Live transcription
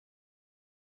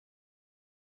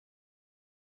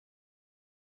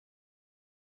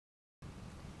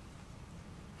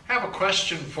I have a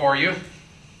question for you.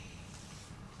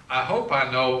 I hope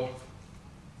I know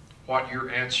what your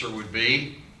answer would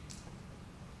be.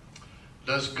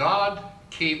 Does God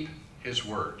keep His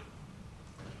word?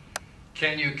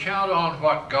 Can you count on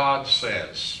what God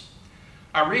says?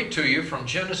 I read to you from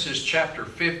Genesis chapter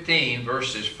 15,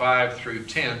 verses 5 through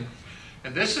 10.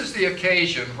 And this is the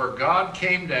occasion where God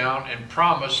came down and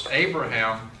promised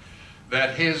Abraham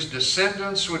that his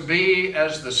descendants would be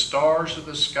as the stars of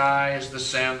the sky, as the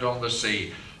sand on the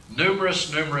sea.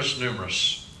 Numerous, numerous,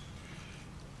 numerous.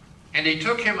 And he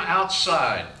took him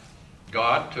outside.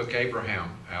 God took Abraham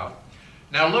out.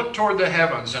 Now look toward the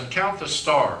heavens and count the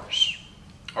stars.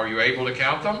 Are you able to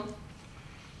count them?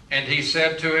 And he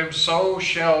said to him, so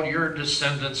shall your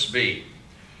descendants be.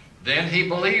 Then he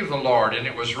believed the Lord, and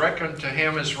it was reckoned to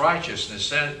him as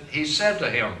righteousness. And he said to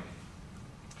him,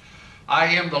 I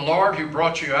am the Lord who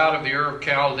brought you out of the Ur of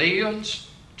Chaldeans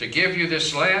to give you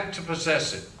this land to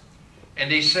possess it. And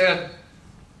he said,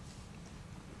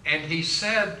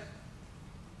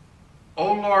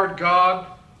 O Lord God,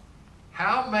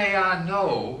 how may I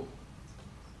know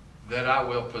that I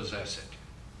will possess it?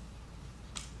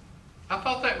 I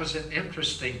thought that was an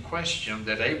interesting question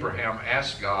that Abraham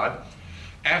asked God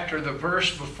after the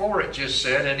verse before it just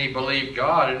said, and he believed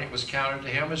God and it was counted to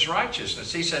him as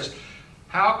righteousness. He says,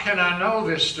 how can I know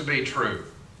this to be true?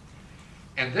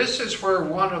 And this is where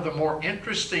one of the more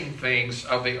interesting things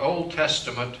of the Old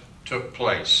Testament took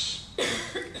place.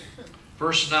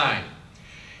 Verse 9,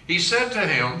 he said to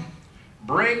him,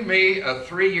 bring me a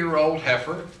 3-year-old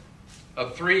heifer, a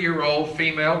 3-year-old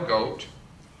female goat,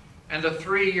 and a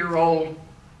 3-year-old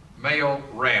male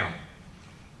ram,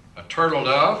 a turtle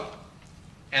dove,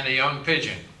 and a young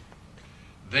pigeon.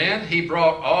 Then he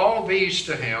brought all these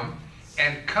to him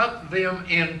and cut them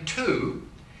in two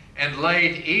and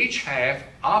laid each half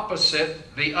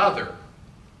opposite the other.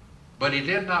 But he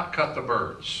did not cut the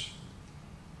birds.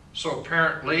 So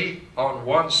apparently on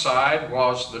one side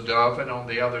was the dove and on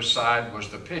the other side was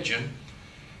the pigeon.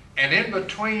 And in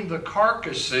between the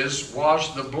carcasses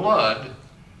was the blood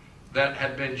that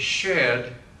had been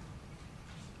shed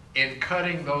in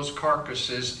cutting those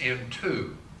carcasses in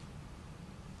two.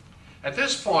 At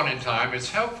this point in time, it's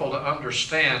helpful to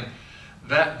understand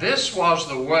that this was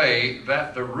the way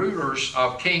that the rulers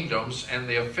of kingdoms and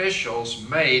the officials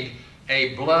made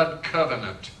a blood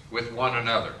covenant with one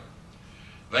another.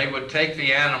 They would take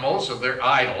the animals of their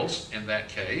idols, in that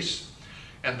case,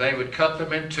 and they would cut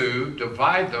them in two,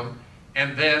 divide them,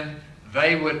 and then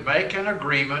they would make an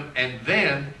agreement, and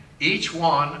then each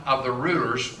one of the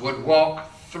rulers would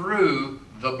walk through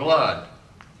the blood.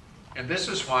 And this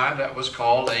is why that was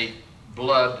called a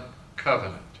blood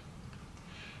covenant.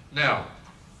 Now,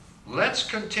 let's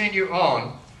continue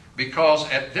on, because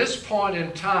at this point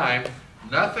in time,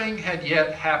 nothing had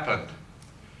yet happened.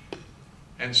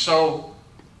 And so,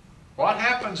 what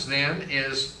happens then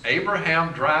is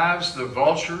Abraham drives the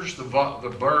vultures, the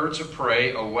birds of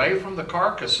prey, away from the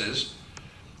carcasses,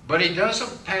 but he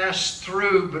doesn't pass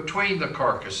through between the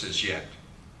carcasses yet.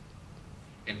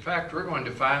 In fact, we're going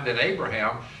to find that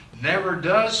Abraham never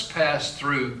does pass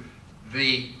through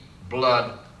the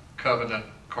blood covenant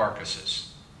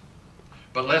carcasses.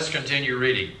 But let's continue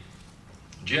reading.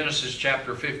 Genesis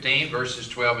chapter 15, verses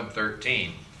 12 and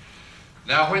 13.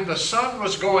 Now when the sun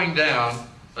was going down,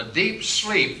 a deep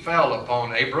sleep fell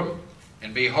upon Abram,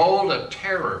 and behold, a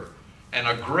terror and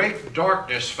a great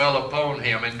darkness fell upon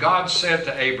him. And God said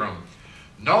to Abram,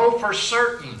 know for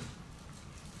certain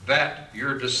that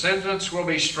your descendants will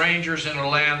be strangers in a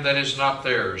land that is not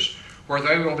theirs, where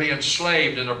they will be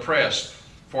enslaved and oppressed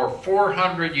for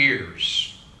 400 years.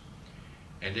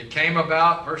 And it came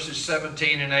about, verses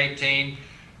 17 and 18,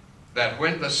 that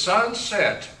when the sun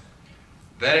set,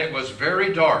 that it was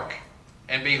very dark,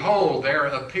 and behold, there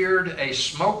appeared a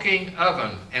smoking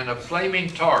oven and a flaming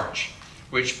torch,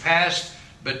 which passed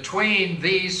between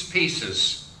these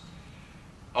pieces.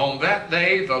 On that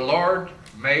day the Lord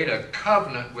made a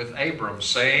covenant with Abram,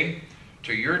 saying,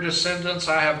 to your descendants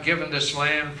I have given this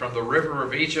land from the river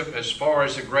of Egypt as far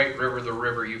as the great river, the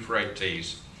river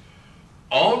Euphrates.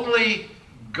 Only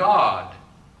God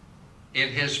in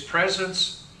His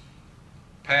presence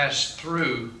passed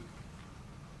through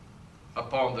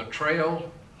upon the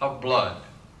trail of blood.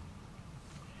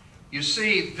 You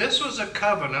see, this was a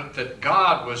covenant that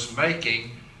God was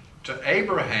making to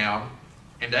Abraham,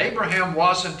 and Abraham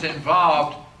wasn't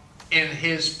involved in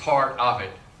his part of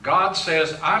it. God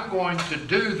says, I'm going to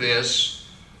do this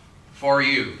for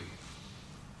you.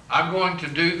 I'm going to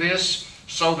do this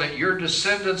so that your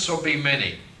descendants will be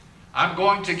many. I'm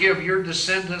going to give your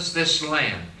descendants this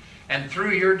land. And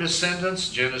through your descendants,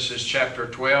 Genesis chapter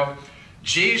 12,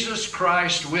 Jesus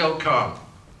Christ will come.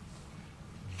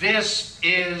 This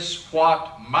is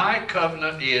what my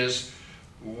covenant is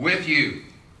with you.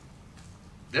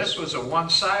 This was a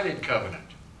one-sided covenant.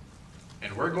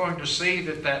 And we're going to see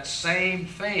that that same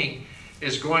thing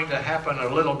is going to happen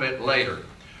a little bit later.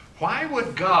 Why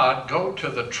would God go to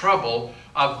the trouble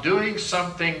of doing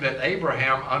something that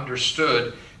Abraham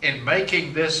understood in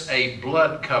making this a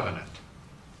blood covenant?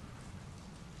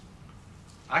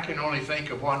 I can only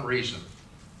think of one reason.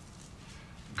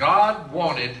 God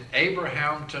wanted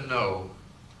Abraham to know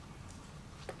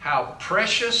how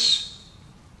precious,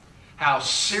 how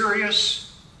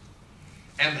serious,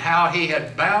 and how he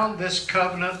had bound this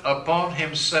covenant upon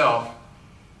himself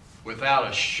without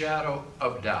a shadow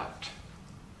of doubt.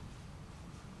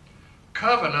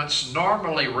 Covenants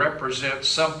normally represent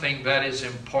something that is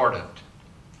important.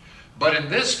 But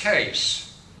in this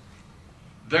case,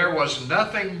 there was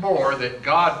nothing more that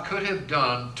God could have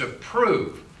done to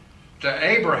prove to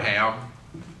Abraham,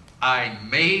 I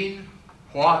mean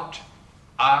what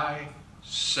I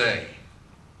say.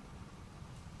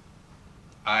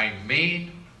 I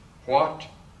mean what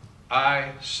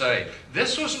I say.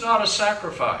 This was not a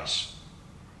sacrifice.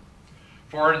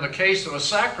 For in the case of a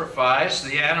sacrifice,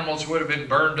 the animals would have been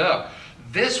burned up.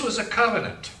 This was a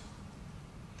covenant.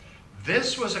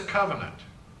 This was a covenant.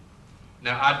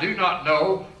 Now, I do not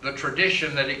know the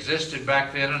tradition that existed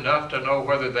back then enough to know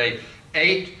whether they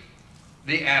ate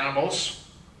the animals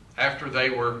after they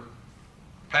were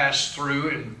passed through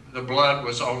and the blood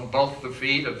was on both the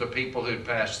feet of the people who had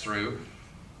passed through.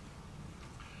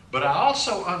 But I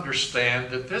also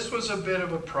understand that this was a bit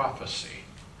of a prophecy.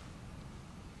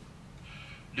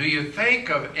 Do you think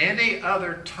of any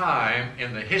other time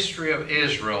in the history of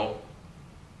Israel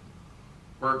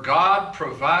where God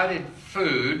provided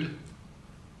food,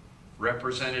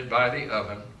 represented by the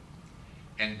oven,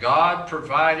 and God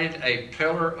provided a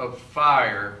pillar of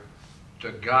fire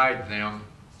to guide them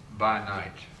by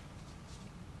night?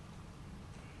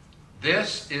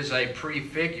 This is a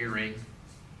prefiguring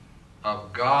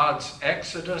of God's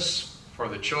exodus for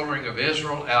the children of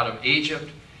Israel out of Egypt,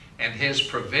 and His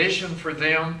provision for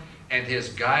them and His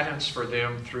guidance for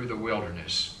them through the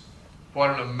wilderness.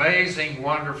 What an amazing,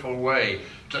 wonderful way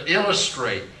to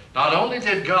illustrate. Not only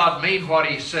did God mean what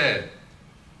He said,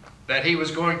 that He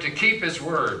was going to keep His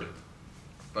word,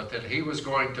 but that He was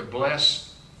going to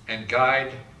bless and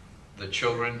guide the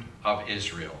children of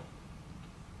Israel.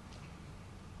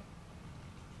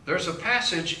 There's a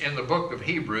passage in the book of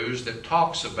Hebrews that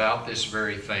talks about this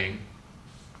very thing.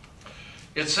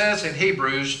 It says in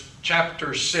Hebrews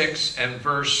chapter 6 and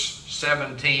verse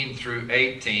 17 through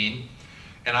 18,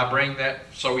 and I bring that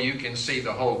so you can see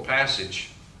the whole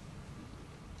passage.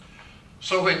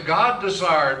 So when God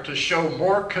desired to show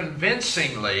more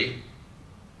convincingly,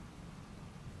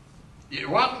 it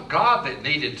wasn't God that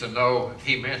needed to know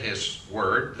He meant His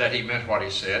word, that He meant what He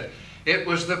said. It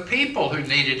was the people who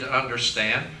needed to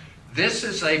understand, this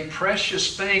is a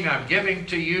precious thing I'm giving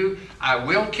to you. I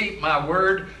will keep my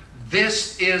word.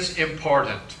 This is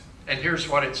important. And here's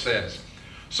what it says.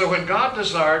 So when God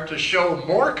desired to show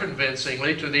more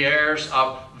convincingly to the heirs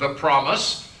of the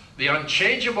promise the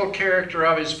unchangeable character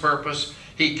of His purpose,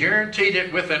 He guaranteed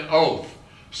it with an oath,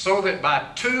 so that by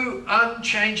two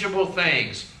unchangeable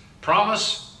things,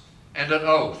 promise and an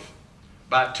oath,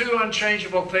 by two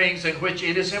unchangeable things in which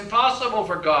it is impossible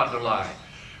for God to lie,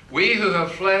 we who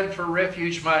have fled for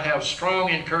refuge might have strong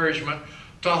encouragement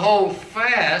to hold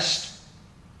fast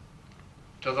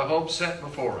to the hope set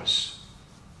before us.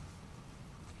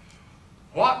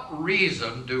 What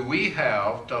reason do we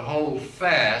have to hold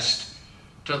fast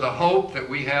to the hope that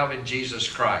we have in Jesus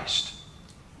Christ?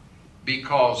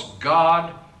 Because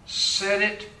God said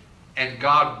it and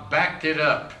God backed it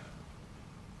up.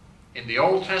 In the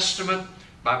Old Testament,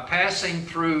 by passing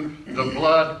through the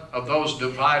blood of those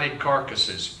divided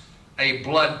carcasses, a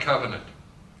blood covenant,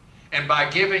 and by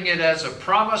giving it as a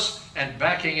promise and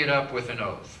backing it up with an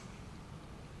oath.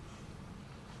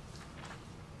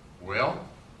 Well,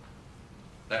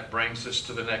 that brings us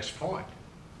to the next point.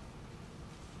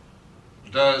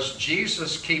 Does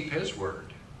Jesus keep His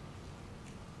word?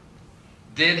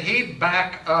 Did He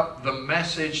back up the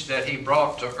message that He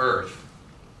brought to earth?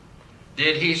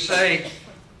 Did He say,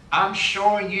 I'm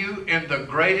showing you in the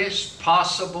greatest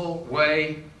possible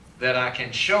way that I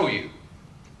can show you.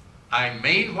 I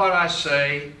mean what I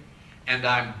say, and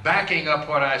I'm backing up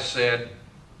what I said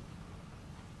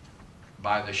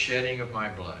by the shedding of my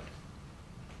blood.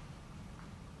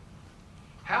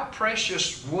 How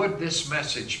precious would this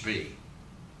message be?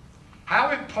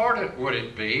 How important would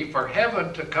it be for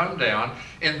heaven to come down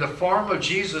in the form of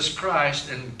Jesus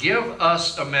Christ and give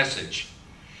us a message?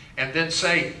 and then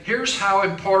say, here's how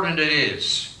important it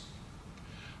is.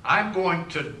 I'm going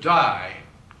to die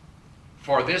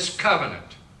for this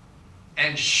covenant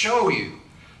and show you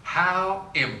how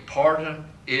important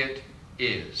it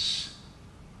is.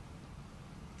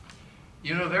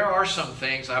 You know, there are some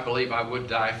things I believe I would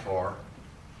die for.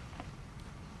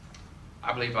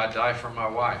 I believe I'd die for my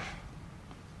wife.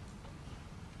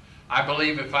 I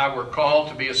believe if I were called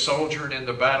to be a soldier and in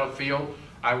the battlefield,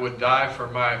 I would die for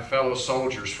my fellow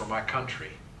soldiers, for my country.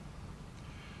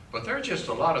 But there are just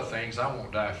a lot of things I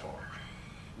won't die for.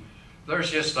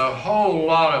 There's just a whole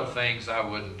lot of things I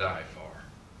wouldn't die for.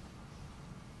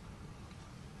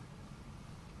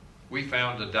 We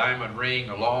found a diamond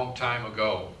ring a long time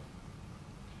ago.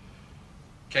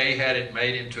 Kay had it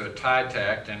made into a tie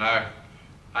tack, and I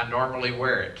normally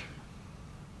wear it.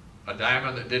 A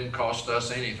diamond that didn't cost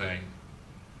us anything.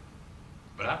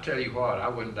 But I tell you what, I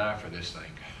wouldn't die for this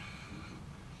thing.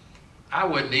 I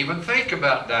wouldn't even think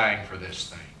about dying for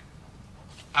this thing.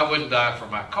 I wouldn't die for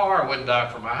my car. I wouldn't die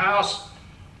for my house.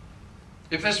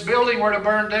 If this building were to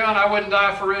burn down, I wouldn't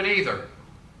die for it either.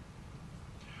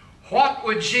 What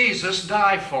would Jesus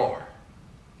die for?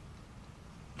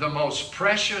 The most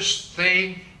precious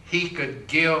thing he could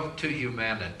give to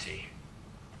humanity.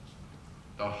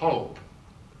 The hope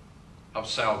of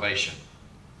salvation.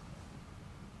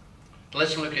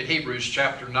 Let's look at Hebrews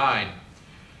chapter 9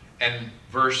 and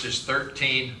verses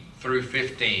 13 through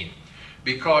 15.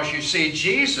 Because you see,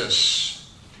 Jesus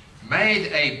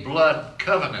made a blood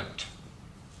covenant,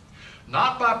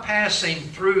 not by passing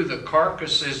through the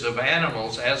carcasses of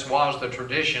animals, as was the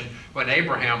tradition when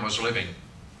Abraham was living,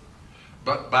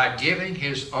 but by giving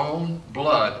his own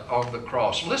blood on the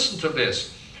cross. Listen to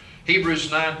this, Hebrews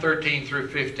 9:13 through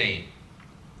 15.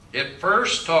 It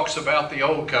first talks about the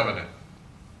old covenant.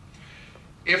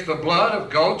 If the blood of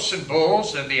goats and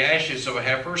bulls and the ashes of a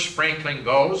heifer, sprinkling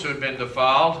those who had been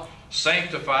defiled,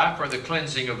 sanctify for the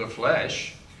cleansing of the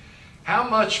flesh, how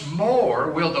much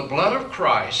more will the blood of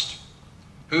Christ,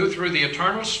 who through the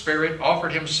eternal Spirit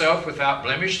offered himself without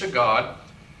blemish to God,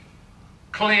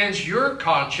 cleanse your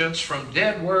conscience from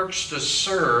dead works to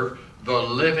serve the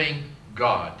living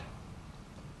God?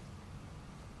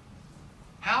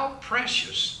 How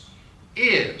precious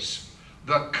is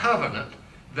the covenant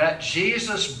that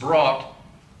Jesus brought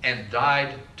and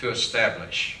died to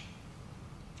establish.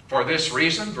 For this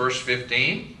reason, verse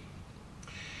 15,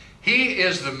 he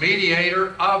is the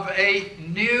mediator of a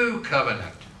new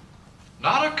covenant.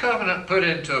 Not a covenant put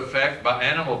into effect by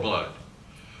animal blood,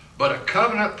 but a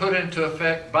covenant put into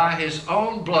effect by his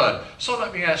own blood. So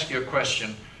let me ask you a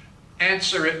question.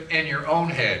 Answer it in your own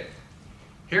head.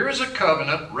 Here is a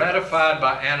covenant ratified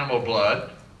by animal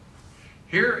blood.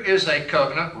 Here is a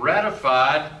covenant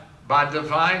ratified by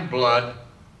divine blood.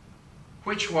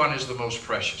 Which one is the most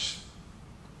precious?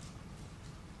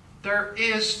 There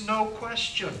is no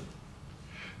question.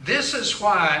 This is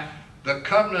why the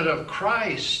covenant of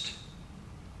Christ,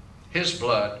 his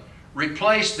blood,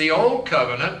 replaced the old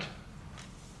covenant,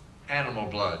 animal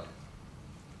blood.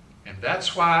 And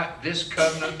that's why this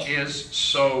covenant is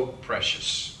so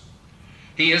precious.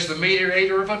 He is the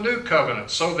mediator of a new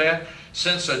covenant, so that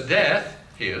since a death,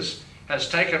 his, has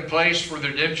taken place for the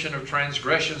redemption of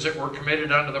transgressions that were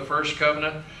committed under the first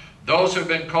covenant, those who have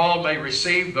been called may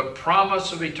receive the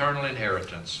promise of eternal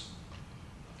inheritance.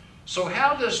 So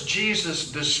how does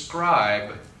Jesus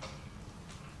describe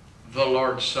the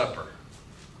Lord's Supper?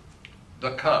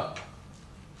 The cup,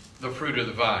 the fruit of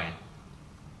the vine.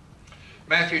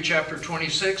 Matthew chapter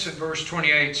 26 and verse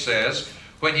 28 says,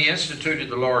 when he instituted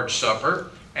the Lord's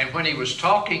Supper, and when he was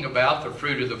talking about the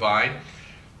fruit of the vine,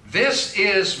 this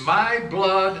is my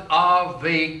blood of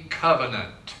the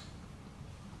covenant.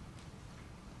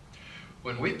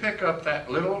 When we pick up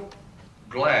that little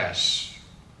glass,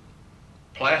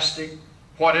 plastic,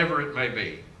 whatever it may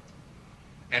be,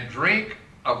 and drink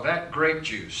of that grape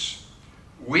juice,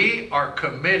 we are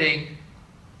committing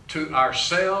to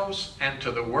ourselves and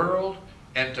to the world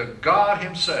and to God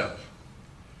himself.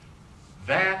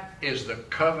 That is the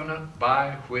covenant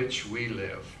by which we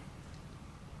live.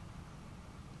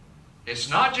 It's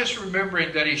not just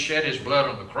remembering that he shed his blood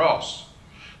on the cross.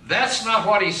 That's not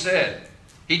what he said.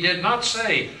 He did not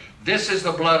say, this is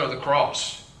the blood of the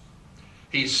cross.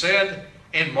 He said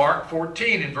in Mark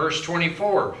 14 in verse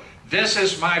 24, this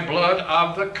is my blood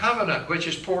of the covenant, which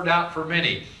is poured out for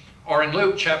many. Or in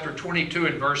Luke chapter 22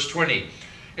 and verse 20,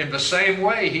 in the same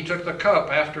way he took the cup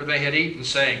after they had eaten,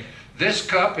 saying, this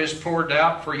cup is poured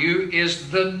out for you, is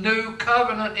the new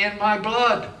covenant in my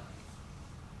blood.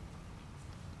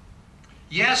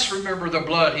 Yes, remember the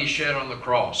blood he shed on the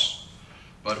cross.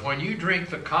 But when you drink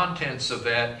the contents of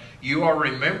that, you are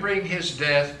remembering his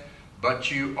death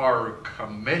but you are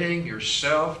committing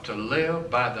yourself to live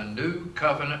by the new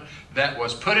covenant that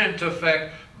was put into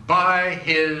effect by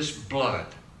His blood.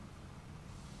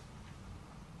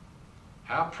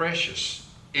 How precious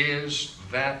is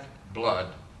that blood?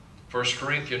 1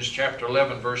 Corinthians chapter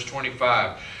 11, verse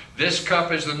 25. This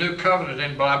cup is the new covenant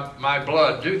in my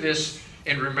blood. Do this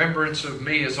in remembrance of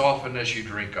me as often as you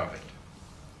drink of it.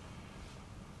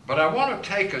 But I want to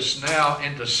take us now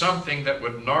into something that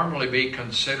would normally be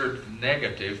considered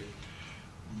negative.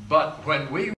 But when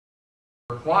we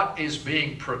what is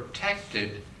being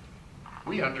protected,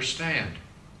 we understand.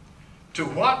 To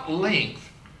what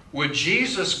length would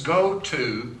Jesus go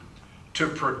to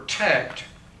protect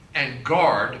and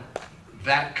guard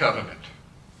that covenant?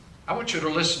 I want you to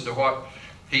listen to what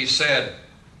He said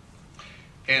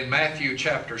in Matthew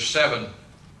chapter 7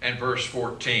 and verse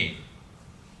 14.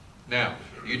 Now,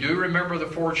 you do remember the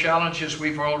 4 challenges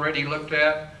we've already looked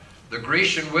at? The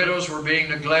Grecian widows were being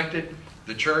neglected.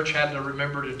 The church had to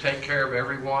remember to take care of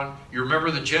everyone. You remember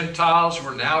the Gentiles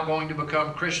were now going to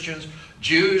become Christians.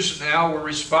 Jews now were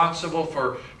responsible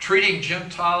for treating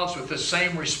Gentiles with the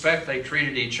same respect they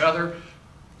treated each other.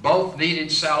 Both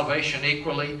needed salvation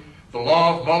equally. The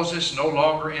law of Moses no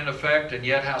longer in effect, and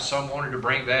yet how some wanted to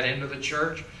bring that into the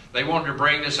church. They wanted to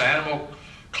bring this animal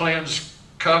cleansed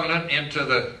covenant into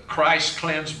the Christ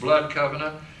cleansed blood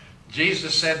covenant.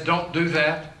 Jesus said, don't do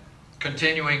that.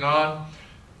 Continuing on,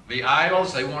 the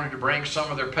idols, they wanted to bring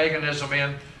some of their paganism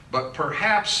in, but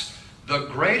perhaps the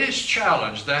greatest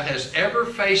challenge that has ever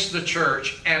faced the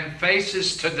church and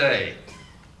faces today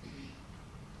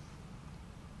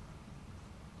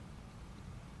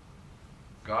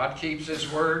God keeps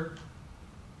His word.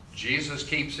 Jesus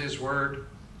keeps His word.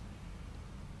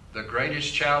 The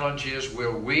greatest challenge is,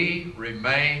 will we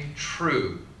remain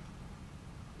true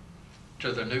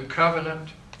to the new covenant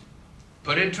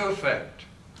put into effect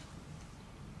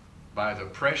by the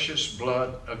precious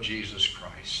blood of Jesus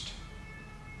Christ?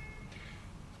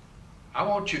 I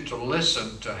want you to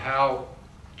listen to how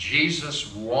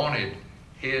Jesus wanted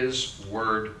His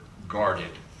word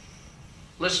guarded.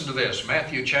 Listen to this,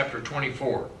 Matthew chapter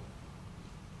 24.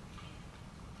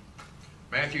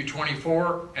 Matthew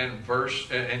 24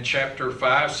 and chapter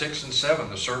 5, 6, and 7,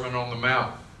 the Sermon on the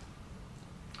Mount.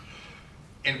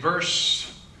 In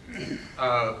verse,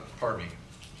 pardon me,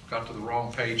 got to the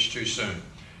wrong page too soon.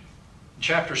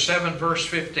 Chapter 7, verse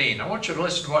 15. I want you to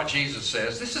listen to what Jesus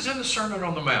says. This is in the Sermon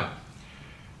on the Mount.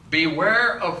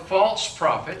 Beware of false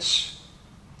prophets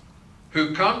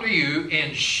who come to you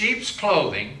in sheep's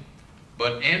clothing,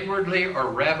 but inwardly are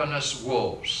ravenous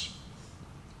wolves.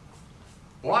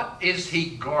 What is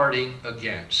He guarding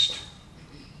against?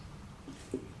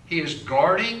 He is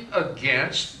guarding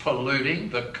against polluting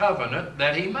the covenant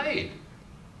that He made.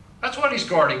 That's what He's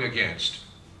guarding against.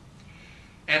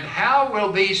 And how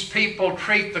will these people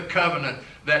treat the covenant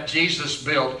that Jesus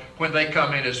built when they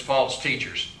come in as false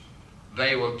teachers?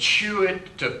 They will chew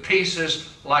it to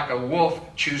pieces like a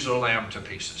wolf chews a lamb to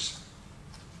pieces.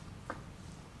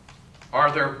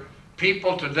 Are there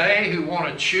people today who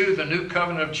want to chew the new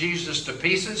covenant of Jesus to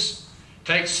pieces?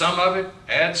 Take some of it,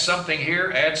 add something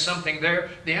here, add something there?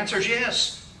 The answer is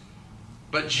yes.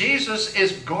 But Jesus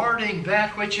is guarding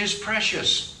that which is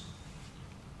precious.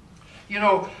 You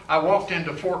know, I walked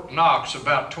into Fort Knox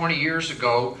about 20 years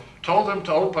ago, told them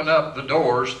to open up the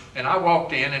doors, and I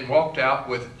walked in and walked out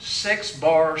with 6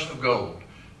 bars of gold.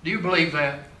 Do you believe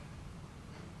that?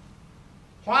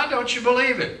 Why don't you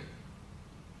believe it?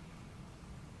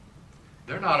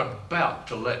 They're not about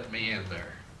to let me in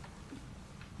there.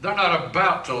 They're not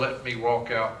about to let me walk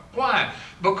out. Why?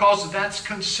 Because that's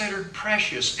considered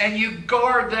precious. And you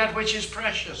guard that which is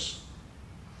precious.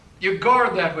 You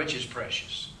guard that which is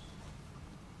precious.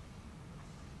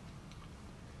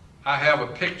 I have a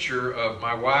picture of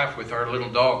my wife with our little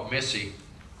dog, Missy.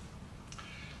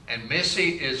 And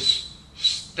Missy is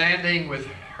standing with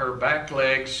her back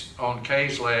legs on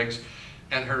Kay's legs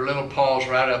and her little paws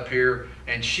right up here,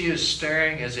 and she is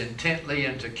staring as intently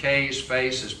into Kay's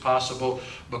face as possible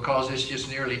because it's just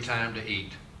nearly time to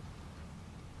eat.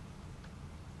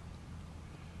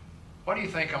 What do you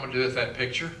think I'm going to do with that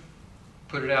picture?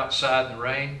 Put it outside in the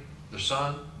rain, the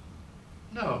sun?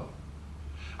 No.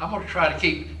 I'm going to try to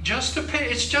keep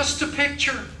it's just a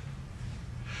picture.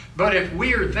 But if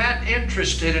we are that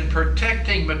interested in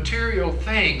protecting material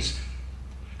things,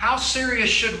 how serious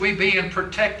should we be in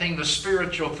protecting the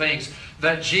spiritual things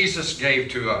that Jesus gave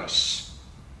to us?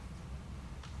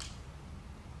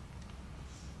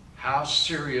 How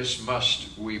serious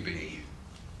must we be?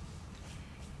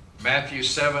 Matthew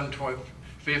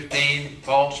 7:15,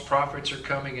 false prophets are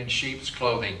coming in sheep's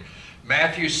clothing.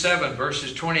 Matthew 7,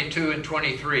 verses 22 and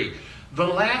 23. The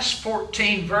last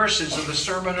 14 verses of the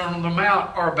Sermon on the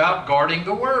Mount are about guarding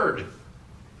the Word.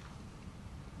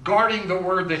 Guarding the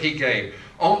Word that He gave.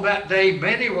 On that day,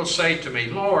 many will say to me,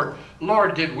 Lord,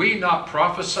 Lord, did we not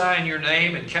prophesy in your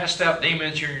name and cast out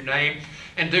demons in your name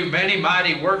and do many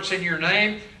mighty works in your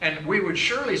name? And we would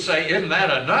surely say, isn't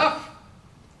that enough?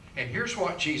 And here's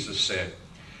what Jesus said.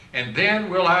 And then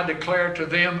will I declare to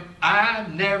them, I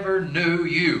never knew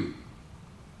you.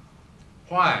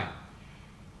 Why?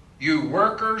 You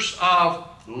workers of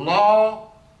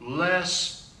lawlessness.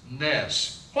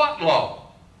 What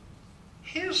law?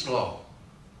 His law.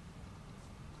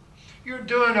 You're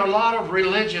doing a lot of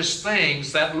religious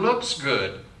things that looks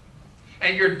good,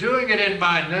 and you're doing it in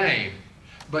my name,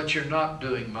 but you're not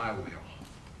doing my will.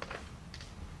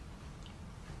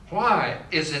 Why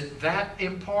is it that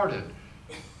important?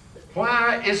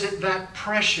 Why is it that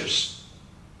precious?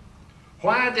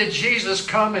 Why did Jesus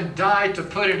come and die to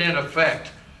put it in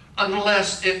effect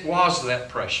unless it was that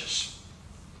precious?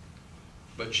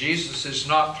 But Jesus is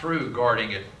not through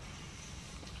guarding it.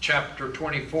 Chapter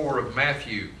 24 of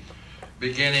Matthew,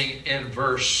 beginning in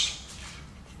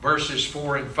verses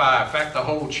 4 and 5. In fact, the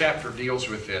whole chapter deals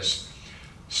with this.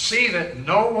 See that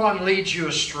no one leads you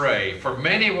astray, for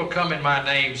many will come in my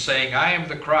name, saying, I am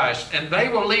the Christ, and they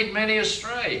will lead many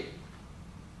astray.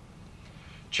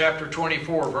 Chapter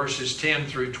 24, verses 10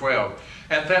 through 12.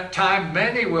 At that time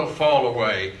many will fall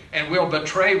away, and will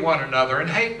betray one another, and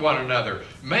hate one another.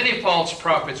 Many false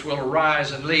prophets will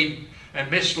arise and lead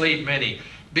and mislead many.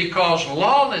 Because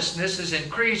lawlessness is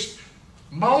increased,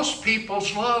 most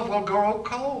people's love will grow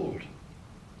cold.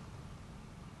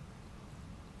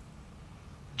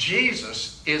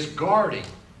 Jesus is guarding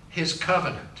His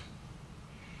covenant.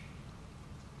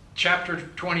 Chapter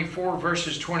 24,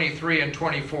 verses 23 and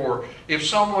 24. If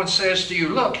someone says to you,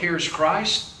 look, here's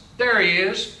Christ, there He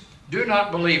is, do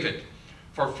not believe it.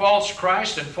 For false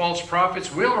Christ and false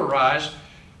prophets will arise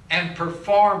and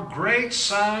perform great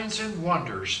signs and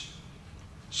wonders,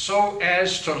 so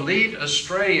as to lead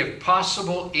astray, if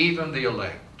possible, even the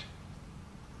elect.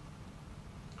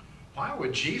 Why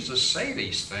would Jesus say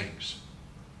these things?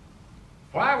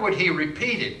 Why would He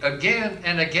repeat it again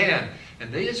and again?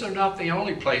 And these are not the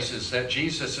only places that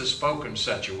Jesus has spoken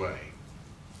such a way.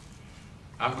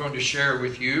 I'm going to share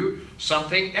with you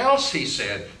something else He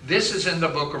said. This is in the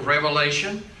book of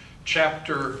Revelation,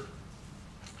 chapter,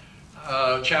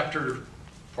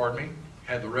 pardon me,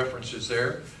 had the references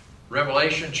there.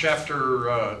 Revelation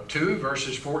chapter 2,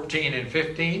 verses 14 and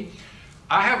 15.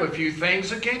 I have a few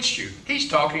things against you. He's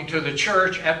talking to the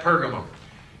church at Pergamum.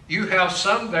 You have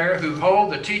some there who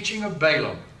hold the teaching of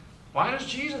Balaam. Why does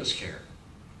Jesus care?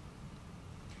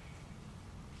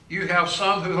 You have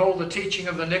some who hold the teaching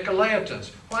of the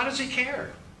Nicolaitans. Why does He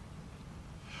care?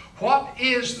 What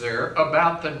is there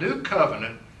about the new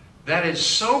covenant that is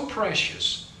so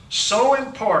precious, so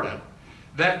important,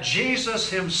 that Jesus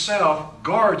Himself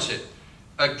guards it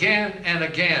again and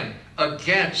again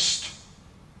against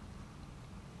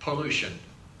pollution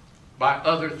by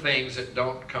other things that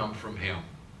don't come from Him?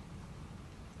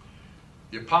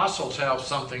 The apostles have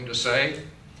something to say.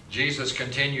 Jesus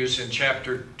continues in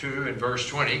chapter 2 and verse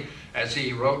 20, as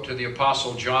He wrote to the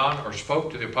apostle John, or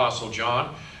spoke to the apostle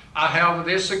John, I have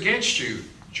this against you,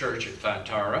 church at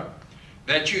Thyatira,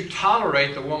 that you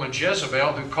tolerate the woman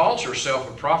Jezebel, who calls herself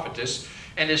a prophetess,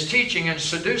 and is teaching and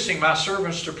seducing my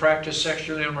servants to practice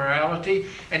sexual immorality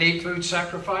and eat food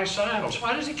sacrificed to idols.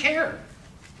 Why does He care?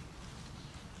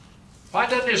 Why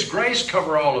doesn't His grace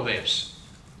cover all of this?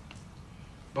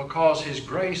 Because His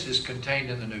grace is contained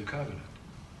in the new covenant.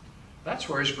 That's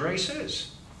where His grace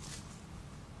is.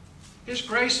 His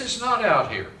grace is not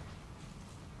out here.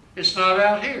 It's not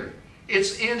out here.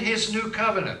 It's in His new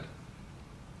covenant.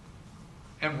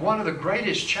 And one of the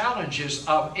greatest challenges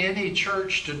of any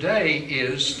church today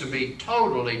is to be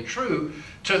totally true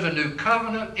to the new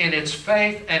covenant in its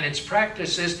faith and its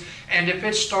practices. And if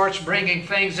it starts bringing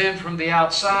things in from the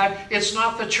outside, it's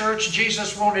not the church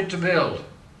Jesus wanted to build.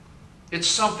 It's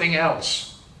something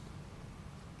else.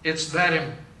 It's that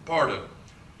important.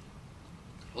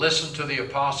 Listen to the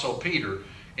Apostle Peter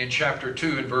in chapter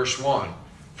 2 and verse 1.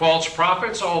 False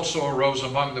prophets also arose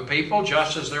among the people,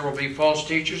 just as there will be false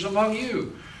teachers among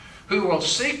you, who will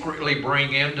secretly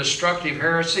bring in destructive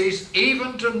heresies,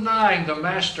 even denying the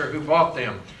master who bought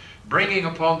them, bringing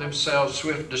upon themselves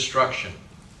swift destruction.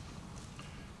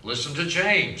 Listen to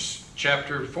James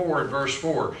chapter 4 and verse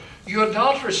 4. You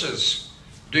adulteresses,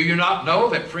 do you not know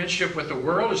that friendship with the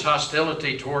world is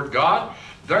hostility toward God?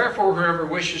 Therefore, whoever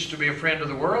wishes to be a friend of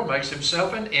the world makes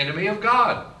himself an enemy of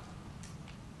God.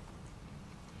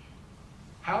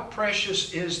 How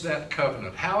precious is that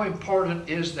covenant? How important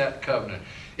is that covenant?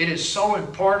 It is so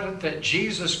important that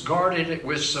Jesus guarded it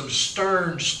with some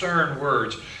stern, stern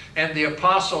words. And the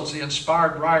apostles, the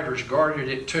inspired writers, guarded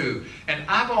it too. And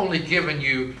I've only given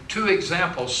you 2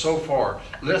 examples so far.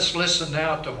 Let's listen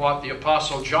now to what the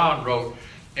apostle John wrote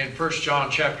in 1 John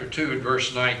chapter 2 and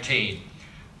verse 19.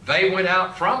 They went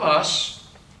out from us,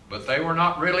 but they were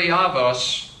not really of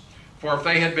us. For if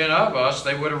they had been of us,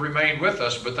 they would have remained with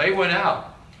us. But they went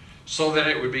out, so that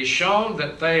it would be shown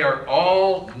that they are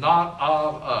all not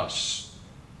of us.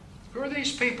 Who are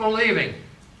these people leaving?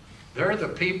 They're the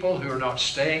people who are not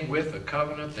staying with the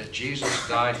covenant that Jesus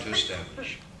died to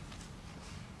establish.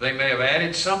 They may have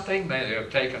added something, they may have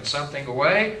taken something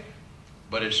away,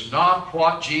 but it's not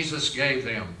what Jesus gave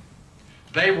them.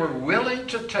 They were willing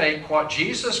to take what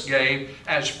Jesus gave,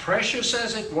 as precious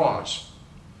as it was,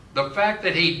 the fact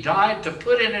that He died to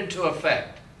put it into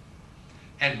effect,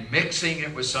 and mixing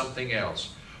it with something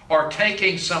else, or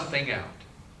taking something out.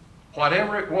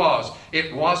 Whatever it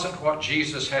wasn't what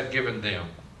Jesus had given them.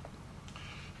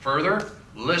 Further,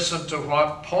 listen to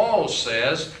what Paul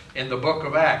says in the book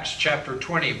of Acts, chapter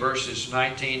 20, verses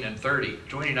 29 and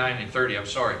 30.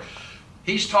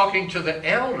 He's talking to the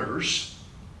elders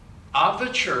of the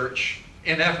church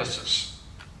in Ephesus.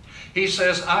 He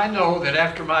says, I know that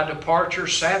after my departure,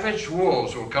 savage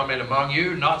wolves will come in among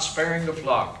you, not sparing the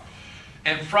flock.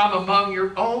 And from among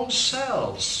your own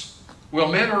selves will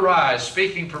men arise,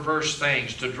 speaking perverse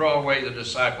things, to draw away the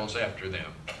disciples after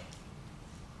them.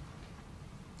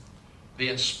 The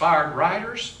inspired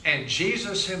writers and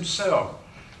Jesus Himself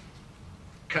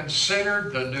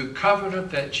considered the new covenant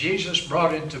that Jesus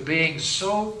brought into being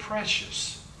so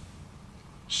precious,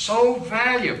 so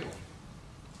valuable,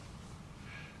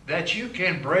 that you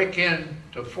can break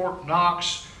into Fort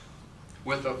Knox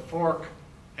with a fork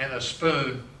and a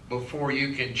spoon before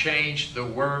you can change the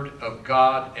Word of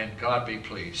God and God be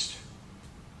pleased.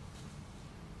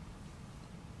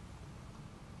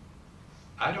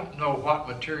 I don't know what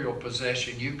material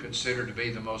possession you consider to be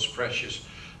the most precious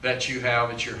that you have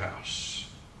at your house.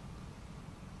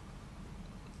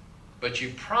 But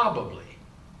you probably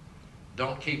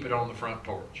don't keep it on the front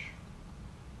porch.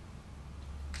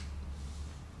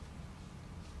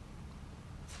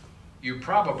 You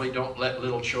probably don't let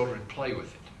little children play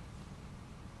with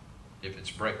it if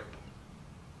it's breakable.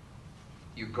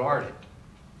 You guard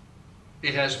it.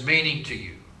 It has meaning to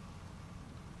you.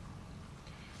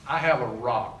 I have a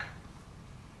rock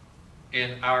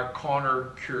in our corner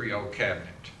curio cabinet.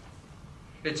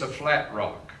 It's a flat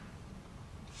rock.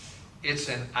 It's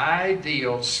an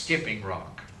ideal skipping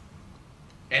rock.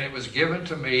 And it was given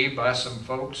to me by some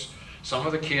folks, some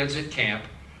of the kids at camp,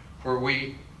 where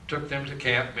we took them to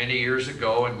camp many years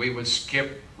ago, and we would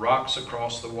skip rocks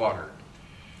across the water.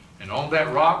 And on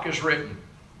that rock is written,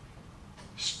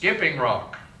 Skipping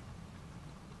Rock,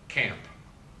 Camp.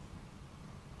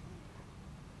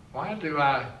 Why do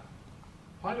I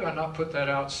not put that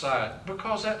outside?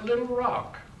 Because that little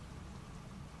rock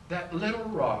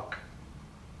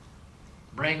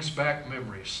brings back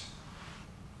memories.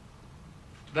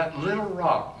 That little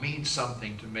rock means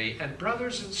something to me. And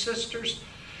brothers and sisters,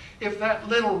 if that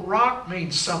little rock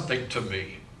means something to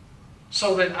me,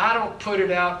 so that I don't put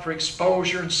it out for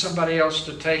exposure and somebody else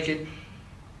to take it,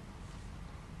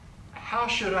 how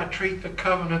should I treat the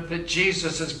covenant that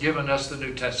Jesus has given us, the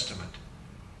New Testament?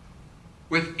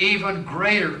 With even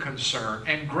greater concern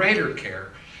and greater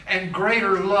care and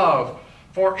greater love,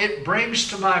 for it brings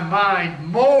to my mind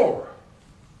more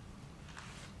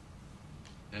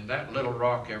than that little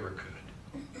rock ever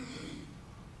could.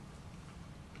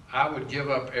 I would give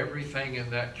up everything in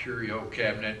that curio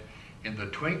cabinet in the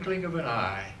twinkling of an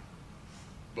eye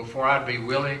before I'd be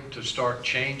willing to start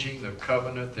changing the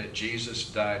covenant that Jesus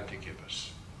died to give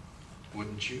us.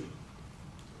 Wouldn't you?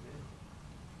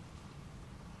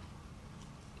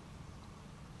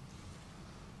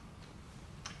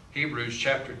 Hebrews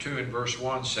chapter 2 and verse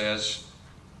 1 says,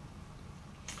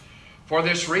 For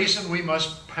this reason we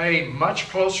must pay much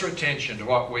closer attention to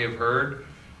what we have heard,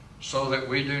 so that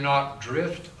we do not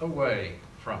drift away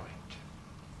from it.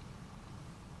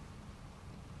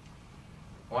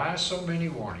 Why so many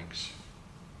warnings?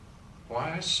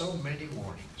 Why so many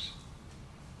warnings?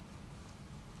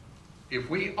 If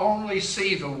we only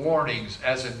see the warnings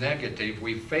as a negative,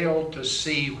 we fail to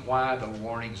see why the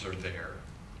warnings are there.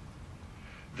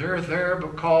 They're there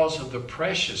because of the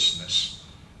preciousness.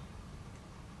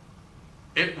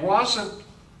 It wasn't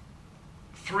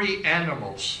 3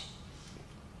 animals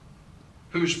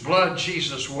whose blood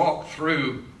Jesus walked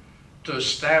through to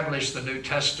establish the New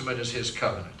Testament as His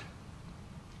covenant.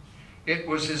 It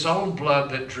was His own blood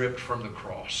that dripped from the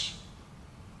cross.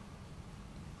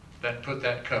 that put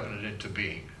that covenant into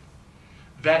being,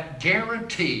 that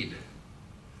guaranteed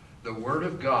the Word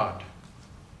of God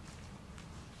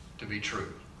to be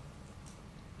true.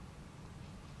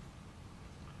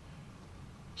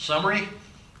 Summary: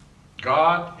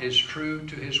 God is true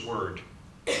to His Word.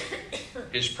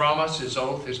 His promise, His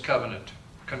oath, His covenant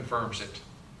confirms it.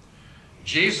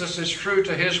 Jesus is true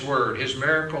to His Word, His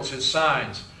miracles, His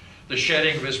signs, the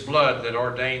shedding of His blood that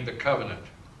ordained the covenant.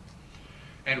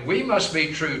 And we must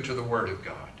be true to the Word of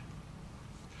God.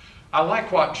 I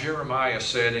like what Jeremiah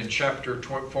said in chapter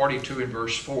 42 and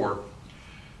verse 4.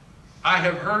 I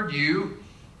have heard you.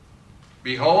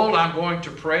 Behold, I'm going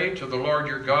to pray to the Lord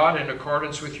your God in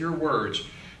accordance with your words.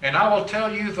 And I will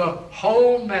tell you the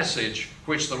whole message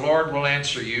which the Lord will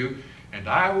answer you, and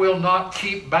I will not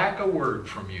keep back a word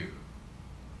from you.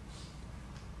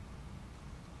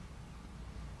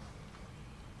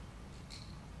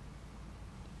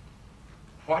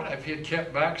 What if he had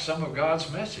kept back some of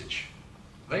God's message?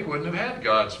 They wouldn't have had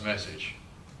God's message.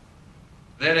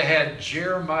 They'd have had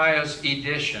Jeremiah's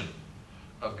edition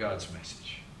of God's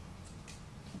message.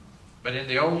 But in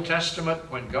the Old Testament,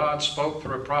 when God spoke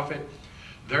through a prophet,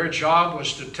 their job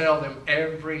was to tell them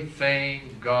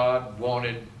everything God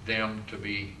wanted them to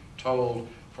be told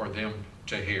for them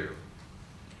to hear.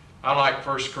 I like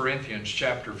 1 Corinthians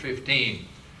chapter 15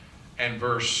 and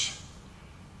verse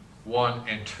 1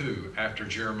 and 2 after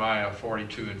Jeremiah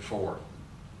 42 and 4.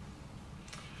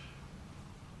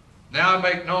 Now I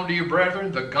make known to you,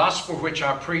 brethren, the gospel which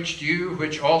I preached to you,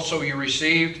 which also you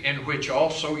received, in which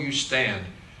also you stand,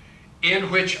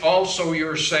 in which also you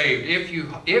are saved, if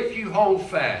you hold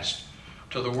fast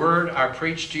to the word I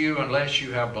preached to you, unless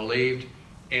you have believed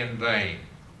in vain.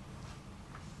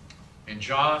 In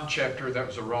John chapter, that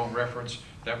was a wrong reference.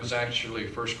 That was actually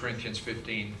 1 Corinthians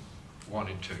 15, 1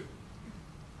 and 2.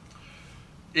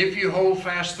 If you hold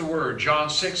fast the word, John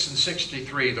 6 and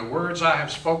 63, the words I have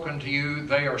spoken to you,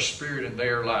 they are spirit and they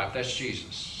are life. That's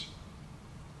Jesus.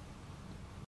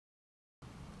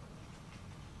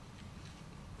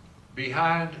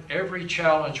 Behind every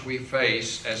challenge we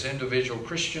face as individual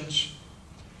Christians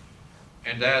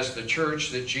and as the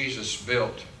church that Jesus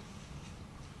built,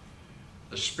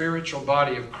 the spiritual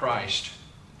body of Christ,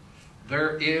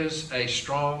 there is a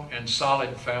strong and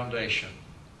solid foundation,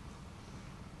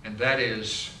 and that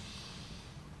is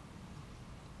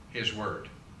His Word.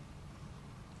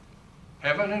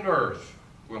 Heaven and earth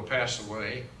will pass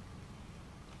away,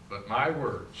 but my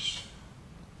words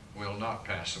will not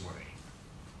pass away.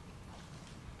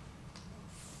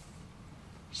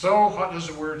 So what does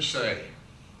the Word say?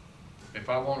 If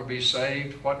I want to be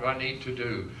saved, what do I need to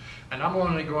do? And I'm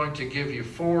only going to give you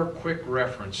 4 quick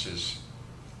references,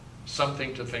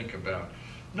 something to think about.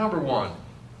 Number 1,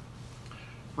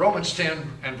 Romans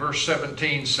 10 and verse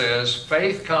 17 says,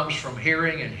 faith comes from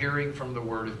hearing and hearing from the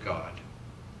Word of God.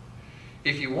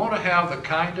 If you want to have the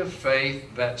kind of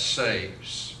faith that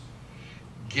saves,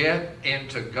 get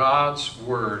into God's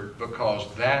Word,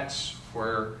 because that's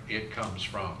where it comes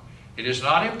from. It is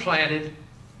not implanted.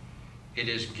 It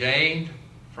is gained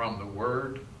from the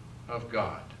Word of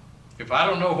God. If I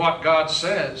don't know what God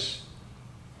says,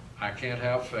 I can't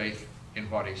have faith in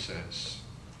what He says.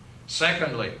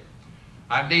 Secondly,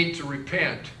 I need to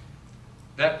repent.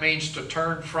 That means to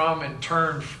turn from and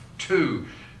turn to.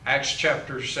 Acts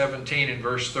chapter 17 and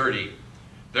verse 30.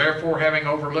 Therefore, having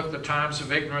overlooked the times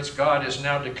of ignorance, God is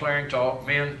now declaring to all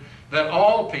men that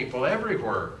all people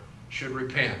everywhere should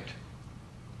repent.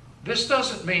 This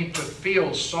doesn't mean to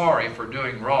feel sorry for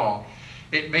doing wrong.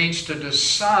 It means to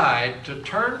decide to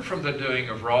turn from the doing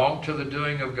of wrong to the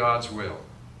doing of God's will.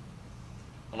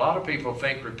 A lot of people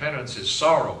think repentance is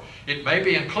sorrow. It may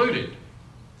be included,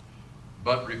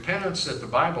 but repentance that the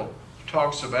Bible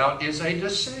talks about is a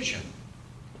decision.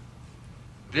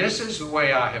 This is the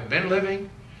way I have been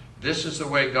living. This is the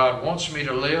way God wants me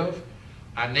to live.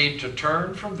 I need to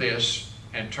turn from this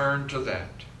and turn to that.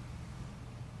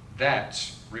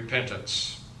 That's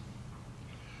repentance.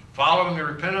 Following the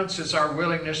repentance is our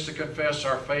willingness to confess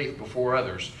our faith before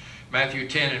others. Matthew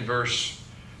 10 and verse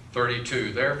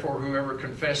 32. Therefore, whoever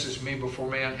confesses me before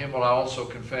men, him will I also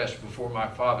confess before my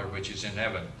Father which is in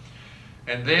heaven.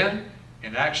 And then,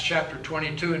 in Acts chapter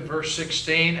 22 and verse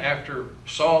 16, after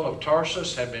Saul of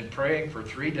Tarsus had been praying for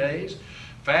 3 days,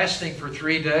 fasting for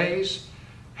 3 days,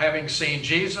 having seen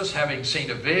Jesus, having seen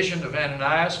a vision of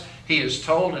Ananias, he is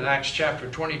told in Acts chapter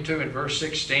 22 and verse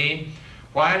 16,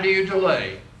 why do you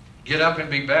delay? Get up and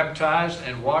be baptized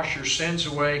and wash your sins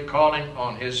away, calling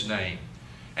on His name.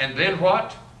 And then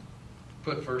what?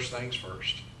 Put first things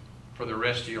first for the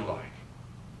rest of your life.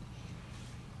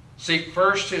 Seek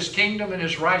first His kingdom and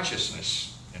His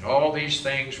righteousness, and all these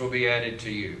things will be added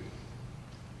to you.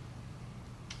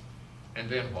 And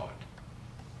then what?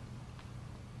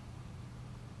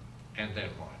 And then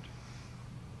what?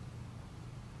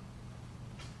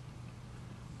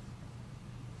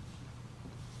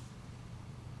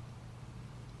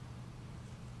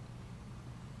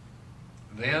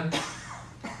 Then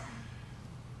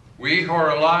we who are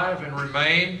alive and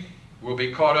remain will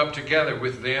be caught up together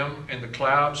with them in the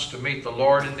clouds to meet the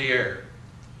Lord in the air.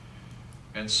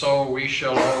 And so we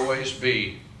shall always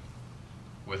be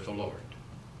with the Lord.